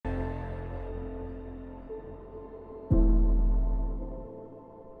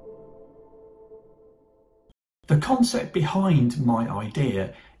The concept behind my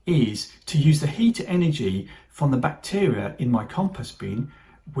idea is to use the heat energy from the bacteria in my compost bin,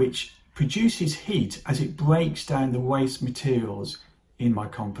 which produces heat as it breaks down the waste materials in my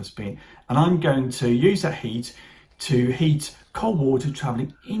compost bin. And I'm going to use that heat to heat cold water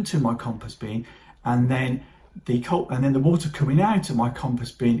travelling into my compost bin, and then the water coming out of my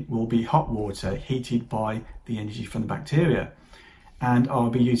compost bin will be hot water heated by the energy from the bacteria. And I'll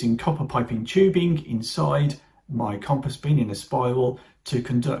be using copper piping tubing inside my compost bin in a spiral to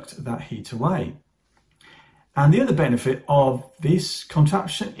conduct that heat away. And the other benefit of this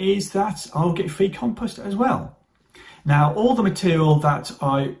contraption is that I'll get free compost as well. Now, all the material that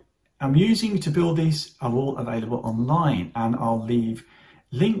I am using to build this are all available online, and I'll leave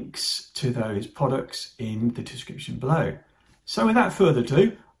links to those products in the description below. So without further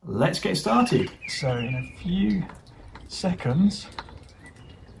ado, let's get started. So in a few seconds,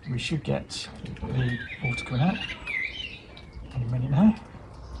 we should get the water coming out. In a minute now.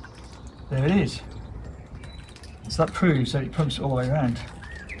 There it is. So that proves that it pumps all the way around.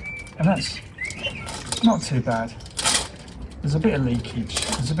 And that's not too bad. There's a bit of leakage.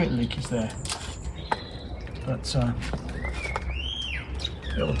 There. But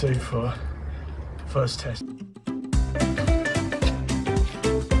it'll do for first test.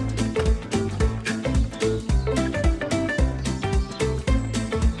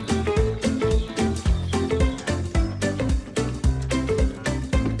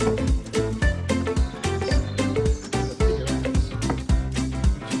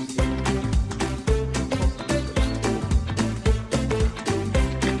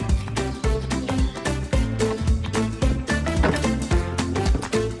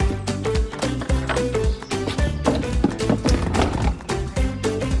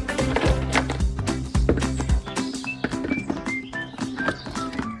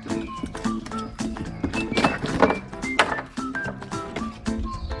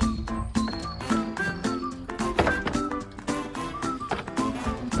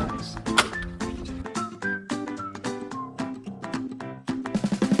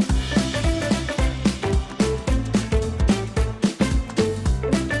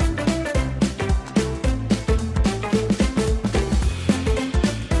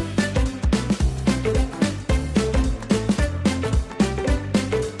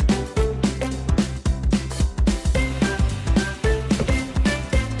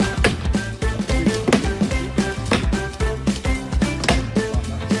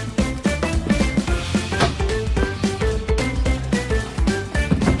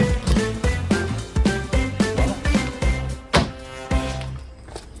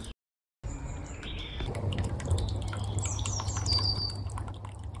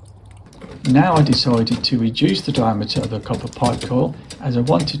 Now I decided to reduce the diameter of the copper pipe coil, as I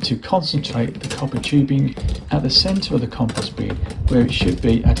wanted to concentrate the copper tubing at the centre of the compost bin, where it should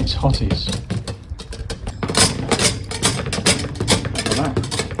be at its hottest.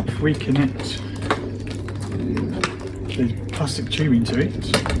 If we connect the plastic tubing to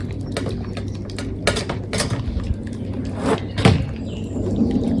it,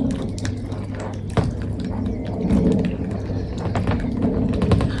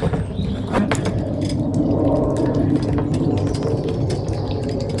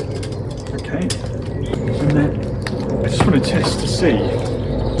 test to see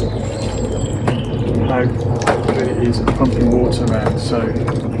how good it is at pumping water around.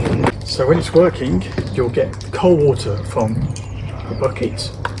 So when it's working, you'll get cold water from the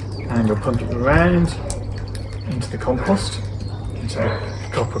bucket and you'll pump it around into the compost, into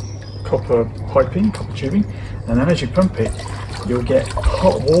copper piping, copper tubing, and then as you pump it, you'll get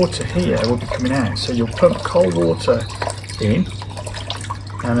hot water here will be coming out. So you'll pump cold water in,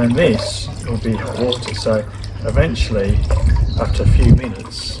 and then this will be hot water. So eventually, after a few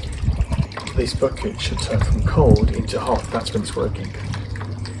minutes, this bucket should turn from cold into hot. That's when it's working.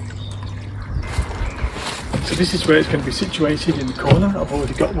 So this is where it's going to be situated, in the corner. I've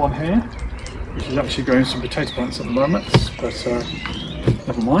already got one here, which is actually growing some potato plants at the moment, but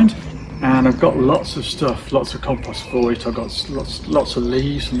never mind. And I've got lots of stuff, lots of compost for it. I've got lots of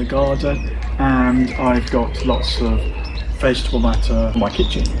leaves from the garden, and I've got lots of vegetable matter for my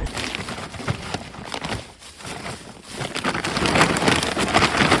kitchen.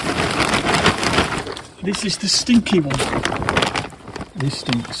 This is the stinky one. This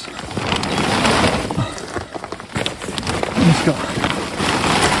stinks. And it's got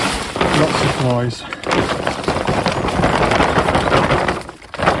lots of flies.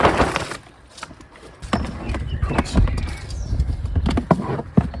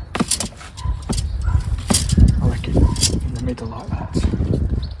 I like it in the middle like that.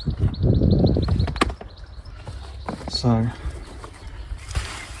 so.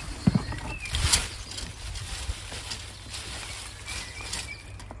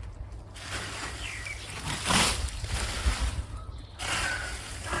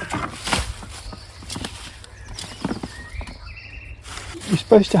 You're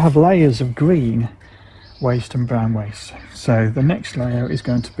supposed to have layers of green waste and brown waste. So the next layer is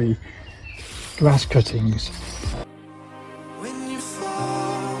going to be grass cuttings. When you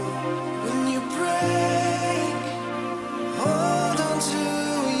fall, when you break, hold on to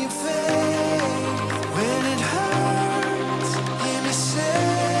your faith. When it hurts, hear me say,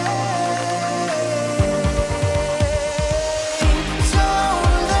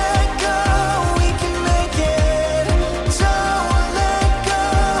 don't let go, we can make it. Don't let go,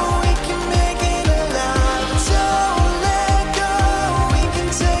 we can make it alive. Don't let go, we can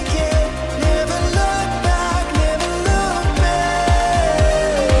take it. Never look back, never look back.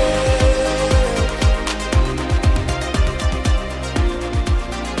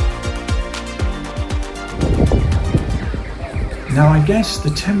 Now I guess the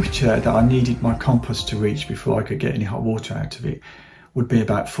temperature that I needed my compost to reach before I could get any hot water out of it would be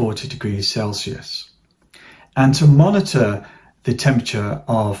about 40 degrees Celsius. And to monitor the temperature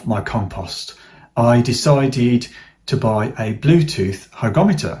of my compost, I decided to buy a Bluetooth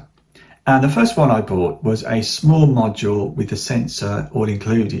hygrometer. And the first one I bought was a small module with a sensor all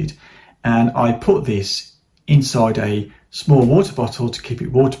included. And I put this inside a small water bottle to keep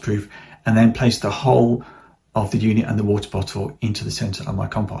it waterproof, and then placed the whole of the unit and the water bottle into the centre of my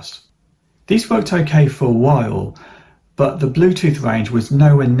compost. This worked okay for a while, but the Bluetooth range was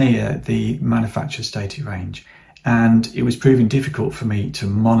nowhere near the manufacturer stated range, and it was proving difficult for me to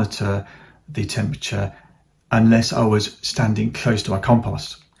monitor the temperature unless I was standing close to my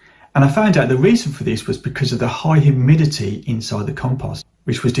compost. And I found out the reason for this was because of the high humidity inside the compost,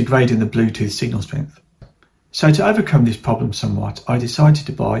 which was degrading the Bluetooth signal strength. So to overcome this problem somewhat, I decided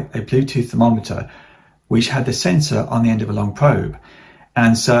to buy a Bluetooth thermometer which had the sensor on the end of a long probe.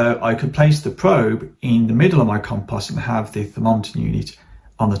 And so I could place the probe in the middle of my compost and have the thermometer unit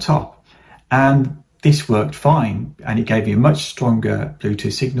on the top. And this worked fine, and it gave me a much stronger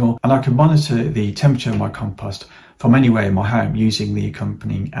Bluetooth signal, and I could monitor the temperature of my compost from anywhere in my home using the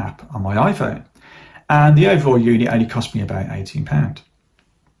accompanying app on my iPhone. And the overall unit only cost me about £18.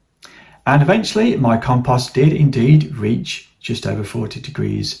 And eventually my compost did indeed reach just over 40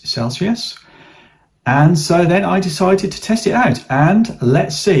 degrees Celsius. And so then I decided to test it out, and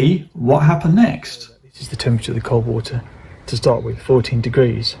let's see what happened next. This is the temperature of the cold water to start with, 14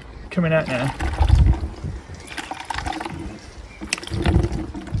 degrees. Coming out now.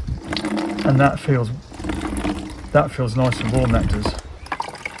 And that feels nice and warm, that does.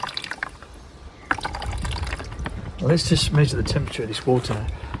 Well, let's just measure the temperature of this water.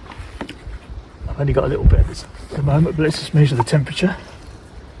 I've only got a little bit at the moment, but let's just measure the temperature.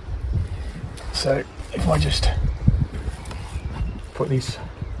 So if I just put this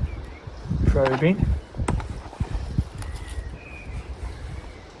probe in,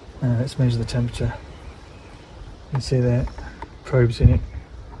 let's measure the temperature. You can see there, probe's in it.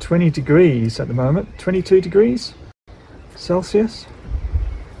 20 degrees at the moment, 22 degrees Celsius,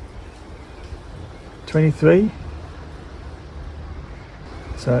 23.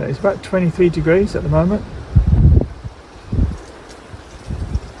 So it's about 23 degrees at the moment.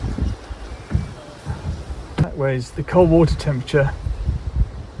 Whereas the cold water temperature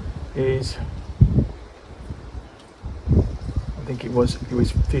is, I think it was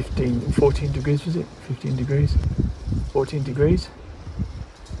 14 degrees, was it? 15 degrees, 14 degrees.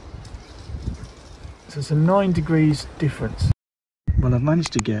 So it's a 9 degrees difference. Well, I've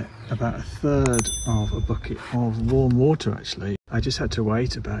managed to get about a third of a bucket of warm water actually. I just had to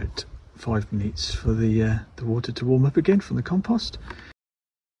wait about 5 minutes for the water to warm up again from the compost.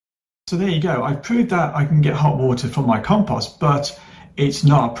 So there you go. I've proved that I can get hot water from my compost, but it's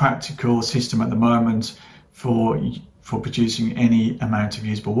not a practical system at the moment for producing any amount of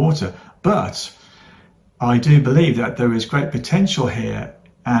usable water. But I do believe that there is great potential here,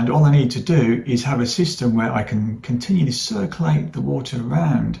 and all I need to do is have a system where I can continually circulate the water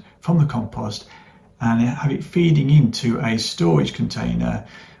around from the compost and have it feeding into a storage container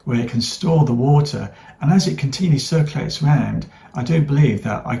where it can store the water, and as it continually circulates around, I do believe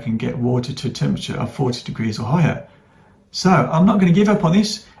that I can get water to a temperature of 40 degrees or higher. So I'm not going to give up on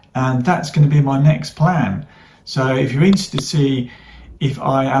this, and that's going to be my next plan. So if you're interested to see if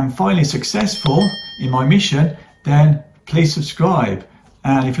I am finally successful in my mission, then please subscribe.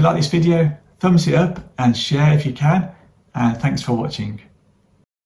 And if you like this video, thumbs it up and share if you can. And thanks for watching.